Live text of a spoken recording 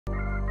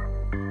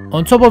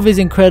On top of his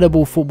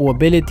incredible football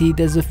ability,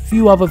 there's a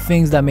few other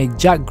things that make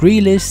Jack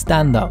Grealish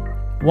stand out.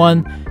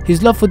 One,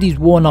 his love for these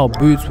worn out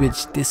boots,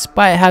 which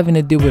despite having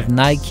to deal with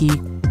Nike,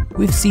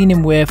 we've seen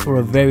him wear for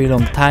a very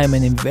long time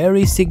and in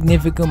very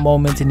significant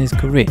moments in his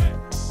career.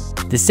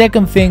 The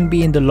second thing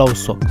being the low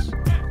socks,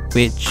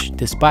 which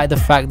despite the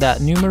fact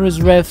that numerous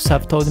refs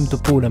have told him to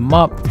pull them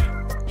up,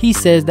 he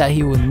says that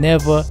he will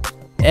never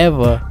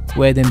ever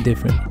wear them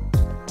differently.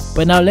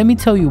 But now let me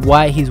tell you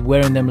why he's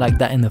wearing them like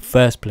that in the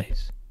first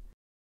place.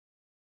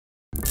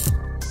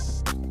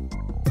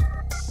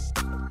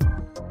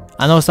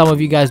 I know some of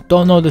you guys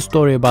don't know the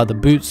story about the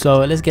boots, so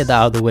let's get that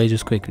out of the way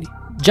just quickly.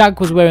 Jack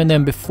was wearing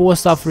them before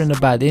suffering a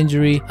bad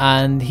injury,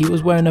 and he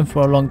was wearing them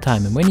for a long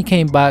time, and when he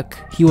came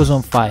back he was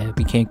on fire,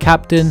 became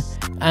captain,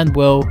 and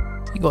well,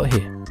 he got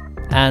here.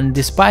 And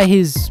despite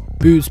his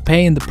boots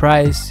paying the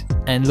price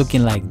and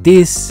looking like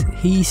this,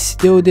 he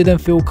still didn't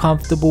feel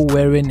comfortable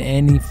wearing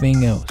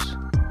anything else,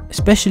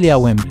 especially at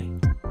Wembley.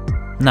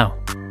 Now,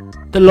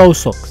 the low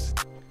socks.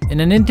 In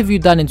an interview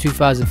done in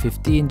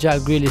 2015, Jack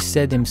Grealish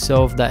said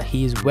himself that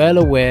he is well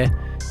aware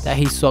that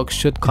his socks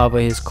should cover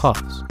his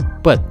calves.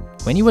 But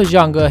when he was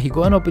younger, he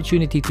got an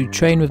opportunity to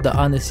train with the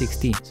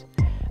under-16s.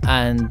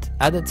 And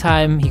at the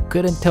time, he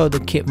couldn't tell the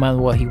kit man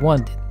what he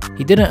wanted.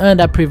 He didn't earn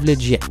that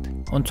privilege yet.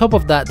 On top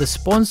of that, the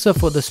sponsor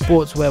for the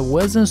sportswear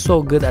wasn't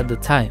so good at the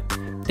time.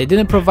 They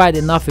didn't provide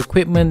enough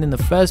equipment in the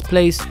first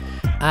place,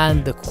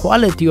 and the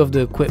quality of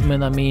the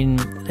equipment, I mean,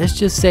 let's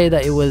just say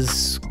that it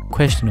was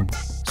questionable.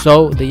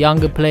 So the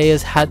younger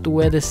players had to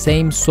wear the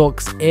same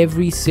socks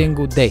every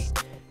single day,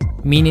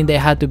 meaning they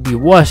had to be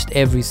washed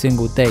every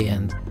single day,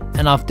 and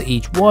after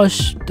each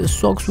wash the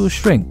socks will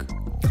shrink.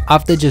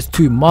 After just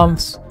 2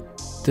 months,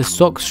 the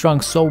socks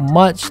shrunk so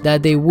much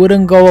that they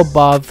wouldn't go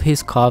above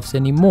his calves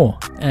anymore,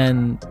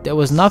 and there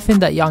was nothing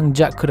that young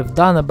Jack could have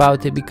done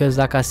about it because,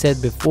 like I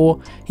said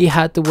before, he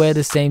had to wear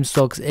the same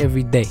socks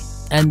every day.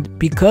 And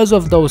because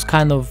of those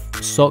kind of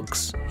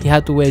socks, he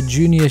had to wear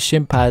junior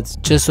shin pads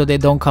just so they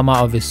don't come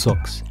out of his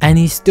socks. And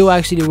he still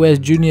actually wears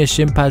junior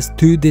shin pads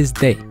to this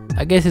day.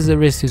 I guess it's a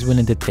risk he's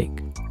willing to take.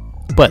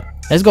 But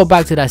let's go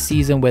back to that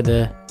season where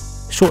the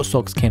short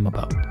socks came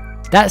about.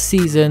 That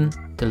season,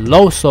 the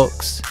low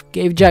socks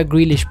gave Jack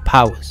Grealish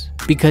powers,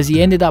 because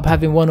he ended up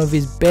having one of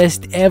his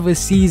best ever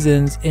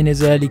seasons in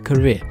his early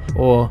career.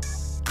 Or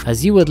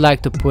as he would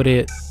like to put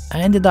it, I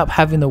ended up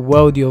having a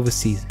worldie of a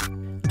season.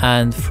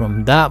 And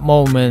from that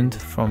moment,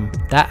 from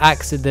that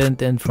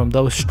accident, and from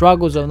those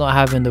struggles of not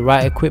having the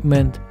right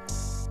equipment,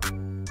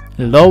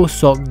 low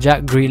sock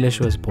Jack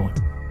Grealish was born.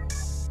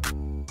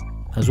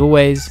 As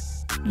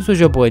always, this was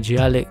your boy G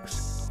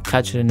Alex.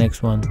 Catch you in the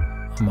next one.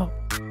 I'm out.